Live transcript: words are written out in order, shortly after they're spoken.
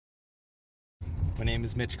My name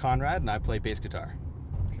is Mitch Conrad, and I play bass guitar.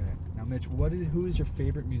 Okay. Now, Mitch, who is your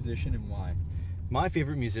favorite musician and why? My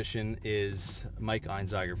favorite musician is Mike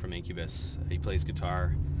Einziger from Incubus. He plays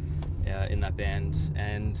guitar in that band,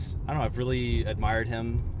 and I don't know, I've really admired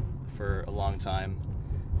him for a long time,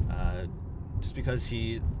 just because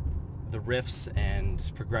the riffs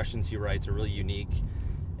and progressions he writes are really unique,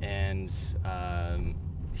 and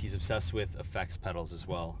he's obsessed with effects pedals as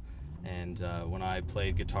well. And when I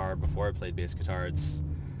played guitar before I played bass guitar, it's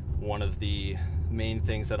one of the main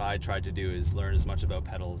things that I tried to do is learn as much about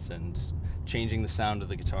pedals and changing the sound of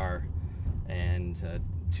the guitar and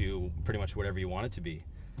to pretty much whatever you want it to be.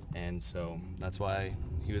 And so that's why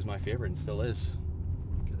he was my favorite and still is.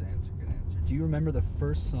 Good answer, good answer. Do you remember the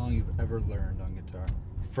first song you've ever learned on guitar?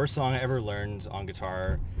 First song I ever learned on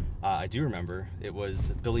guitar, I do remember. It was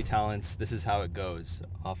Billy Talent's "This Is How It Goes"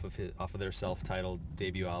 off of their self-titled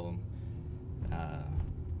debut album.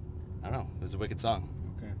 I don't know. It was a wicked song.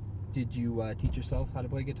 Okay. Did you teach yourself how to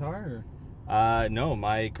play guitar? No,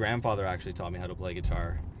 my grandfather actually taught me how to play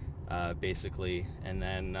guitar, basically. And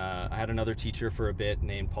then I had another teacher for a bit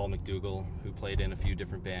named Paul McDougall, who played in a few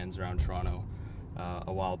different bands around Toronto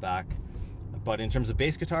a while back. But in terms of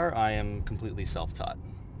bass guitar, I am completely self-taught.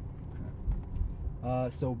 Okay.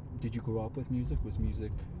 So did you grow up with music? Was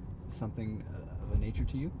music something of a nature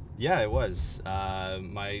to you? Yeah, it was.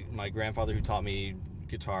 My grandfather, who taught me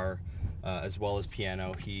guitar as well as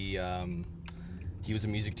piano, he was a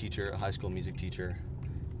music teacher, a high school music teacher,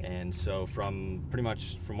 and so from pretty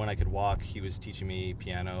much from when I could walk, he was teaching me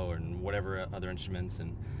piano and whatever other instruments.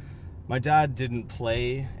 And my dad didn't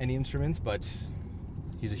play any instruments, but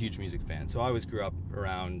he's a huge music fan, so I always grew up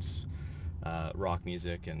around rock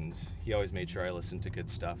music, and he always made sure I listened to good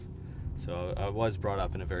stuff. So I was brought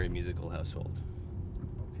up in a very musical household.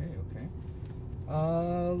 Okay.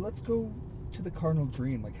 Let's go to the Cardinal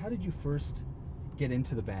Dream. Like, how did you first get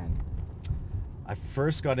into the band? I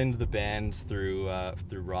first got into the band through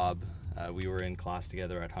Rob. We were in class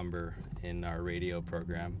together at Humber in our radio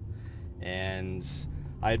program, and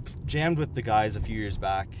I had jammed with the guys a few years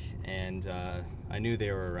back, and I knew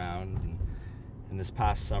they were around. And this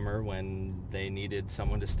past summer, when they needed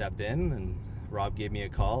someone to step in, and Rob gave me a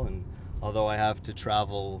call, and although I have to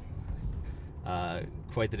travel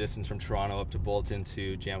quite the distance from Toronto up to Bolton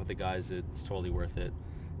to jam with the guys, it's totally worth it.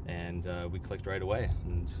 And we clicked right away,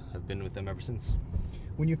 and I've been with them ever since.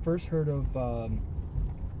 When you first heard of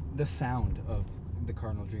the sound of the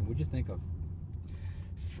Cardinal Dream, what did you think of?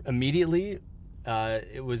 Immediately,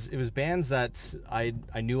 it was bands that I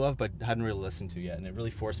knew of but hadn't really listened to yet, and it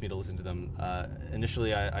really forced me to listen to them.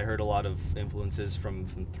 Initially, I heard a lot of influences from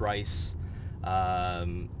Thrice,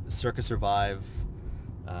 Circa Survive,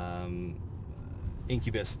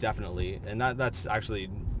 Incubus, definitely, and that's actually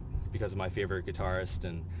because of my favorite guitarist,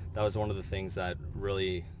 and that was one of the things that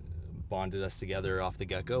really bonded us together off the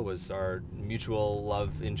get-go, was our mutual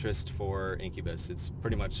love interest for Incubus. It's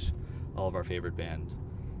pretty much all of our favorite band.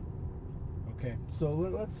 Okay, so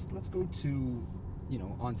let's go to,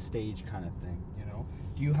 on stage kind of thing.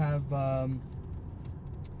 Do you have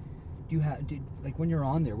like when you're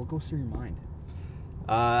on there, what goes through your mind?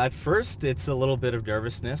 At first, it's a little bit of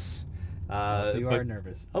nervousness. So you are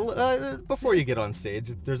nervous. Before you get on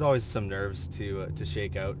stage, there's always some nerves to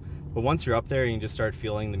shake out. But once you're up there and you just start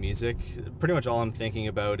feeling the music, pretty much all I'm thinking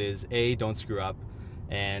about is A, don't screw up,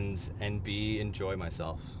 and B, enjoy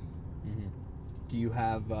myself. Mm-hmm. Do you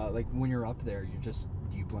have like when you're up there,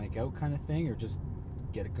 do you blank out kind of thing, or just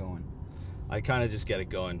get it going? I kind of just get it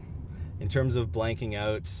going. In terms of blanking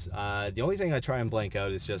out, the only thing I try and blank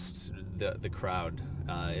out is just the crowd.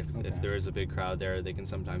 If there is a big crowd there, they can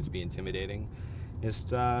sometimes be intimidating.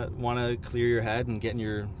 Just want to clear your head and get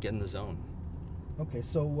in the zone. Okay,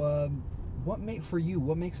 so what makes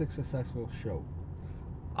a successful show?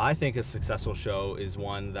 I think a successful show is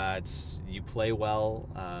one that you play well,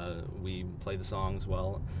 we play the songs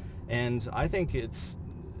well, and I think it's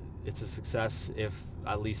a success if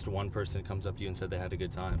at least one person comes up to you and said they had a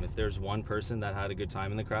good time. If there's one person that had a good time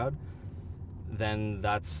in the crowd, then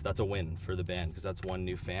that's a win for the band, because that's one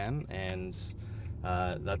new fan, and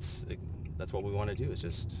that's what we want to do, is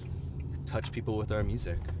just touch people with our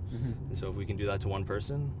music. Mm-hmm. And so if we can do that to one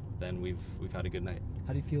person, then we've had a good night.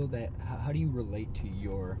 How do you feel that? How do you relate to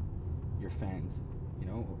your fans?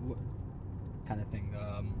 What kind of thing?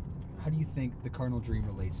 How do you think the Cardinal Dream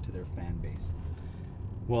relates to their fan base?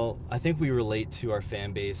 Well, I think we relate to our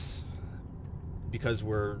fan base because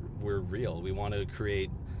we're real. We want to create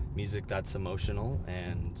music that's emotional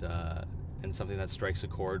and something that strikes a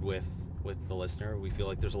chord with the listener. We feel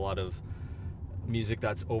like there's a lot of music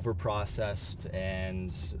that's over processed,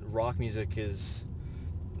 and rock music is,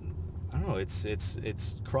 I don't don't know,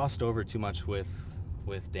 it's crossed over too much with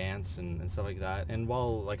dance and stuff like that. And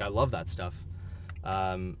while like I love that stuff,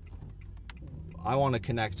 I want to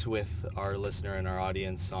connect with our listener and our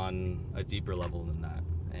audience on a deeper level than that,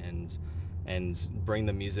 and bring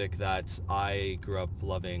the music that I grew up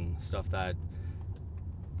loving, stuff that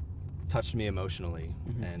touched me emotionally.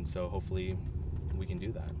 And so hopefully we can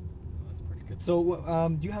do that. That's pretty good. So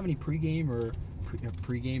do you have any pregame or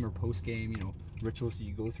postgame, rituals that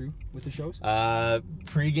you go through with the shows?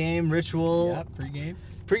 Pregame ritual. Yeah, pregame.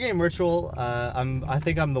 Pregame ritual. I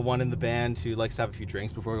think I'm the one in the band who likes to have a few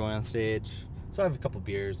drinks before going on stage. So I have a couple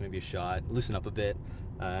beers, maybe a shot, loosen up a bit,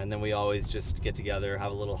 and then we always just get together,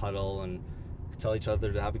 have a little huddle, and tell each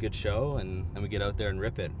other to have a good show, and then we get out there and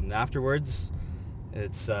rip it. And afterwards,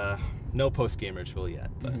 it's no post-game ritual yet,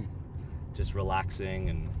 but just relaxing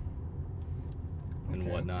and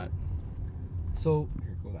whatnot. So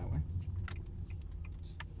here, go that way.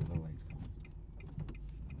 Just the lights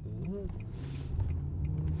coming.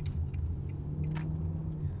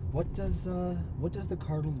 What does the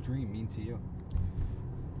Cardinal Dream mean to you?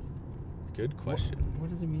 Good question. What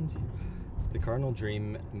does it mean to you? The Cardinal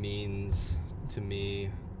Dream means to me,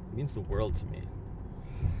 it means the world to me.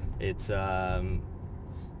 It's a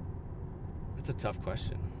tough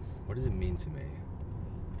question. What does it mean to me?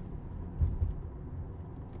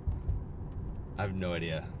 I have no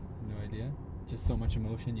idea. No idea? Just so much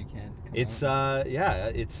emotion you can't come It's out?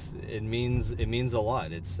 it means a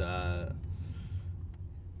lot. It's the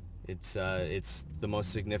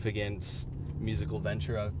most significant musical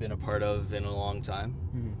venture I've been a part of in a long time.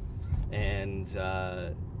 And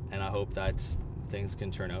I hope that things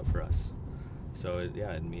can turn out for us. So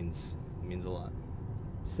it means a lot.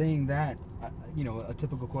 Saying that, a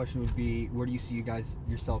typical question would be, where do you see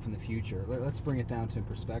yourself in the future? Let's bring it down to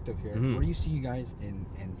perspective here. Where do you see you guys in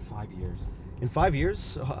 5 years? In 5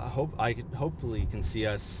 years, hopefully can see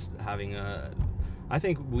us having I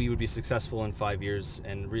think we would be successful in 5 years,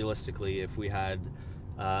 and realistically, if we had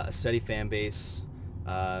a steady fan base,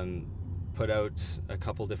 put out a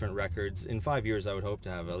couple different records. In 5 years, I would hope to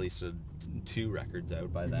have at least 2 records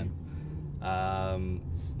out by then,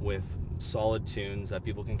 with solid tunes that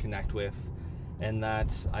people can connect with, and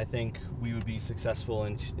that I think we would be successful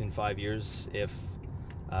in 5 years if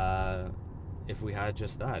we had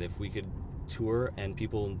just that. If we could tour and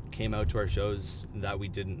people came out to our shows that we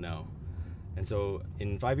didn't know. And so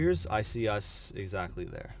in 5 years, I see us exactly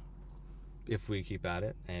there. If we keep at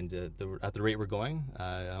it, and at the rate we're going,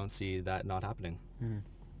 I don't see that not happening.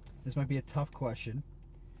 This might be a tough question,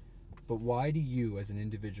 but why do you, as an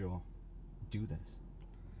individual, do this?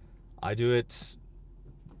 I do it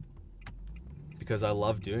because I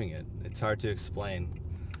love doing it. It's hard to explain,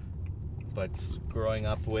 but growing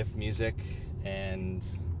up with music and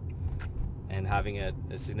having it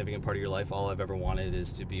a significant part of your life, all I've ever wanted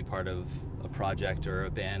is to be part of a project or a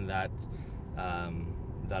band that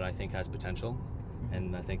I think has potential,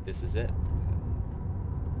 and I think this is it.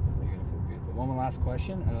 Beautiful, beautiful. One last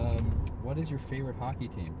question. What is your favorite hockey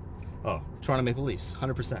team? Oh, Toronto Maple Leafs,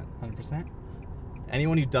 100%. 100%?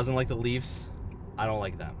 Anyone who doesn't like the Leafs, I don't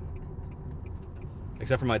like them.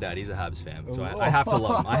 Except for my dad, he's a Habs fan, so I have to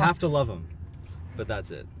love him. I have to love him, but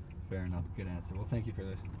that's it. Fair enough. Good answer. Well, thank you for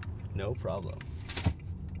this. No problem.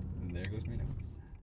 And there goes my notes.